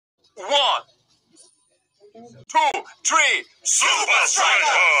2, 3, Supa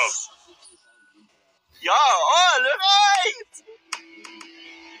Strikas! Ja, alle right!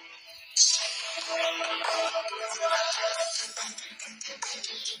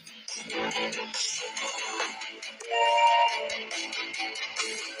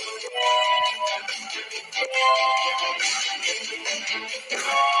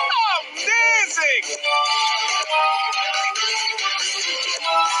 Amazing!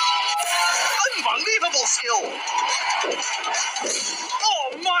 Unbelievable skill! Oh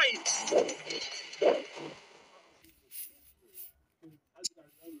my!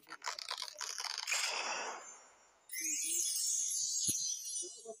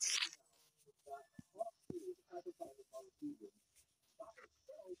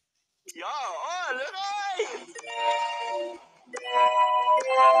 Ja, alle right!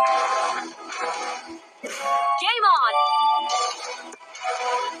 Game on!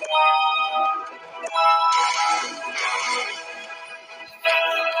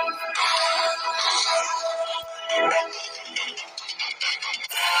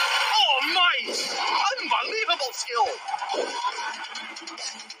 Oh my! Unbelievable skill!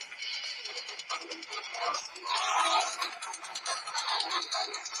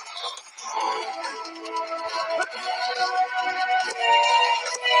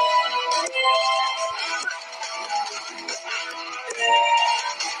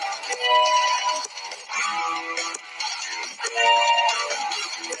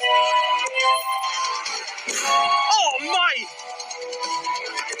 Oh my!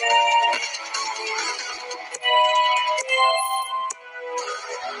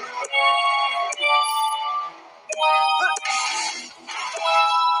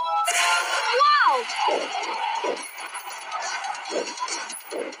 Wow!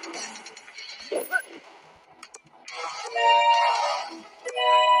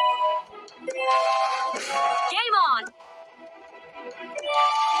 Game on!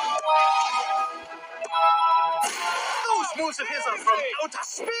 Those moves of his are from outer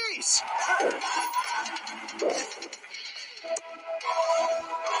space!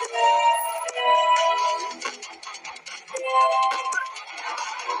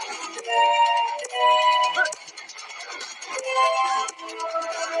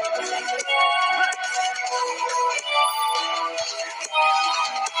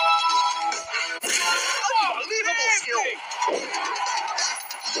 Unbelievable skill!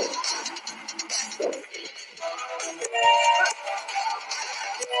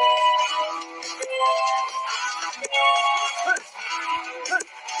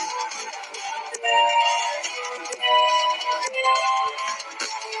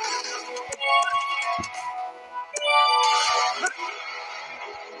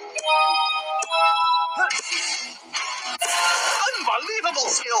 Unbelievable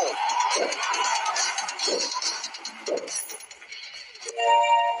skill!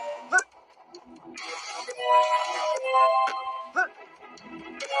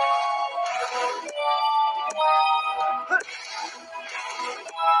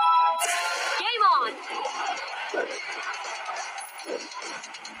 Game on!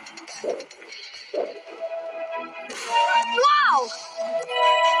 Wow!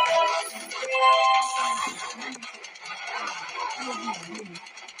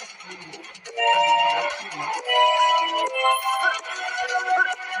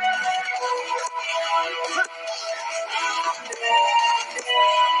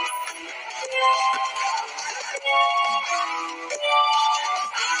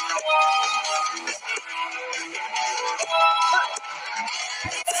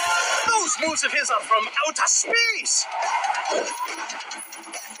 Those moves of his are from outer space!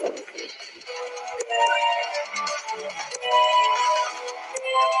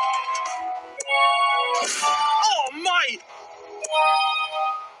 Oh my!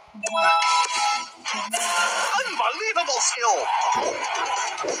 Unbelievable skill!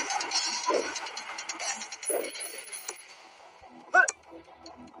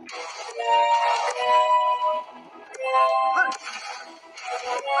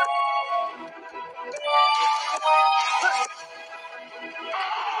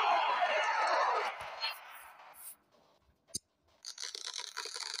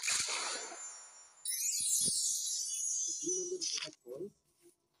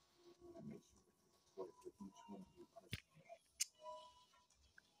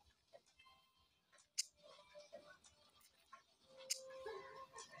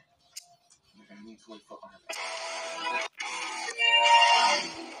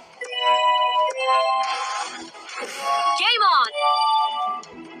 Game on!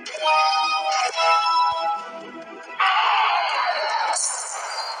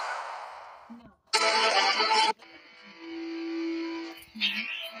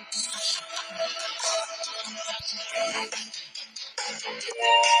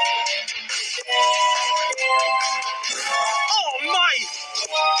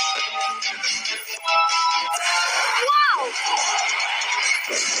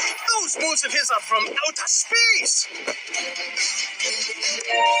 moves of his are from outer space.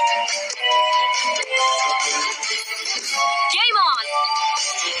 Game on.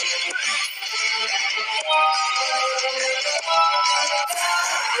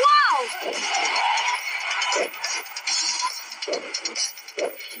 Wow!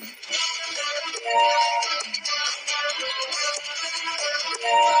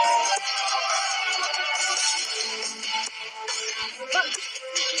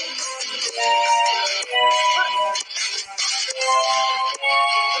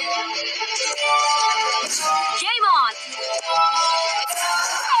 Game on.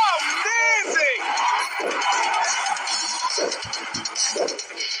 Amazing!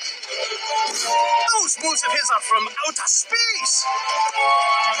 Those moves of his are from outer space.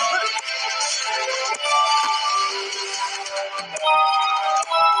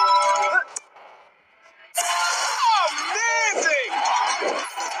 Amazing!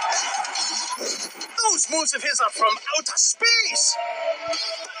 Those moves of his are from outer space.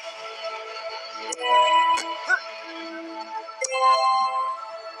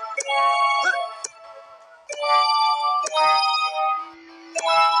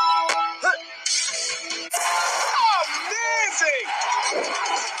 Amazing!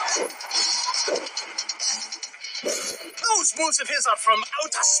 Those moves of his are from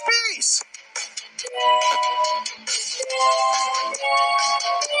outer space.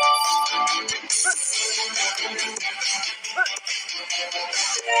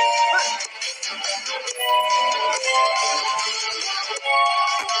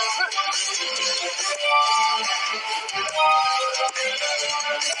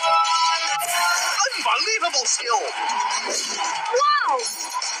 Unbelievable skill. Wow!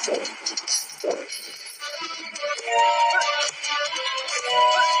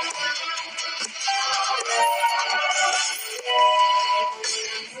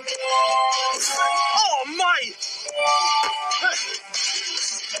 Oh my!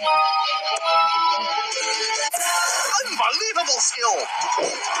 Unbelievable skill.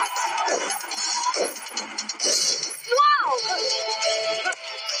 Wow!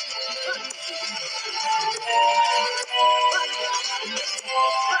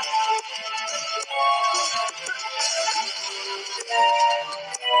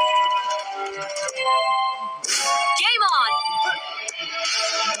 Game on.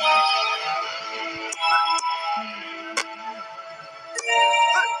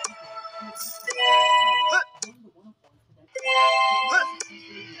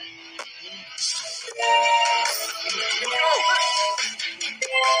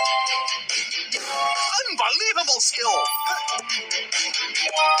 Unbelievable skill.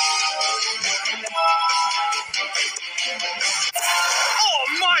 Oh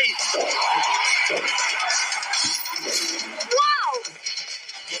my! Wow!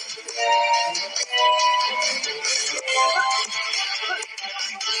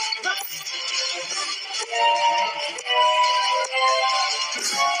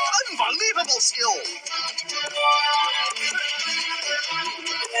 Unbelievable skill.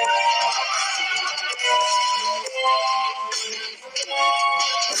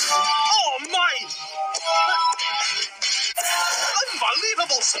 Oh my!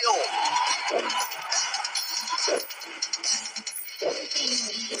 Unbelievable skill.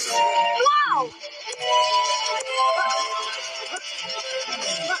 Wow!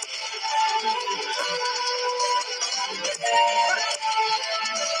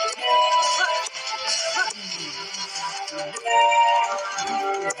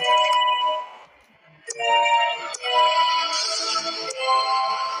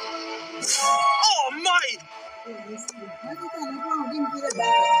 Oh my!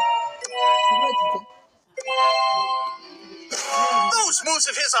 Those moves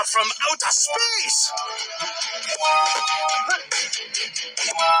of his are from outer space.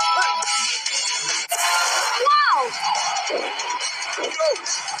 Wow!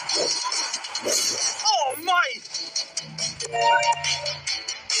 Oh my!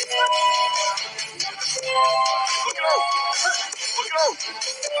 Look out! Look out!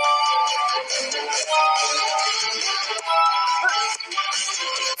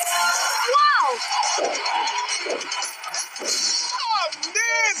 Wow!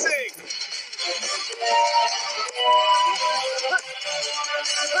 Amazing!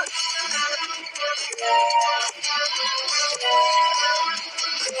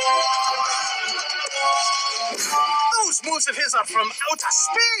 Those moves of his are from outer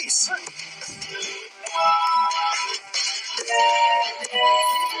space.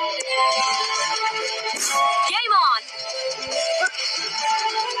 Game on.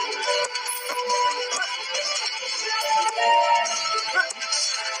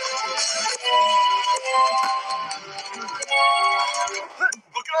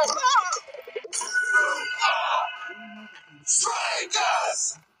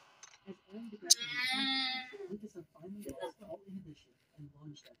 Strikas!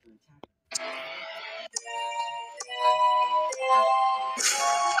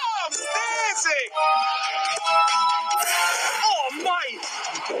 Amazing! Oh my!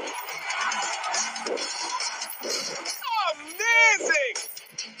 Amazing!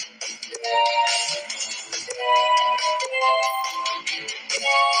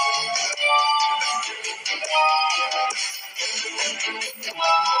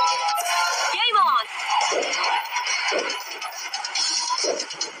 Game on!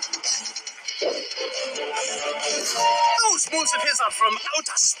 Those moves of his are from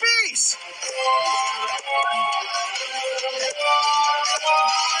outer space!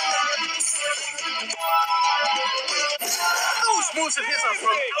 Those moves of his are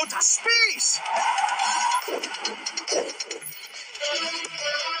from outer space!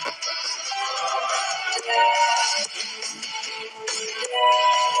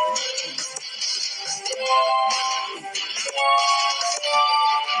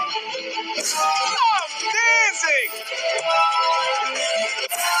 Amazing!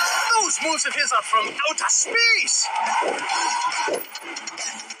 Those moves of his are from outer space!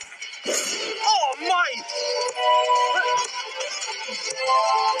 Oh my!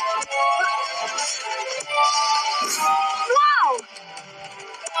 Wow!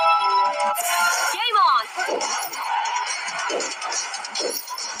 Game on!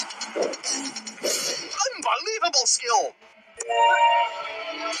 Unbelievable skill!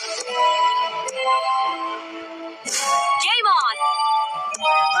 Game on!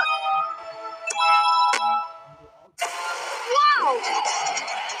 Wow!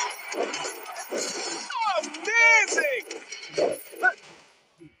 Amazing!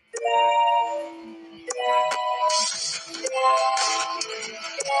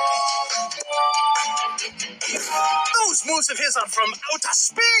 Those moves of his are from outer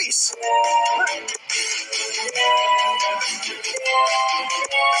space!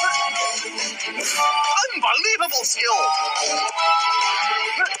 Unbelievable skill!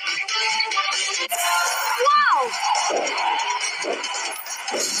 Wow!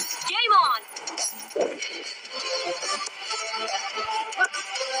 Game on!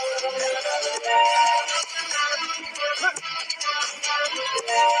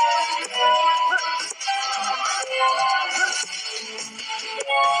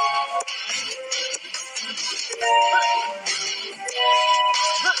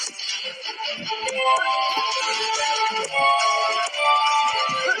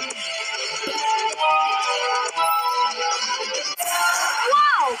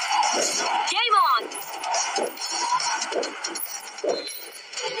 Wow! Game on!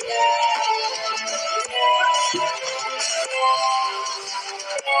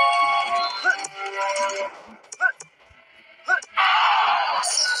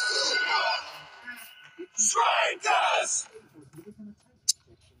 Strikas!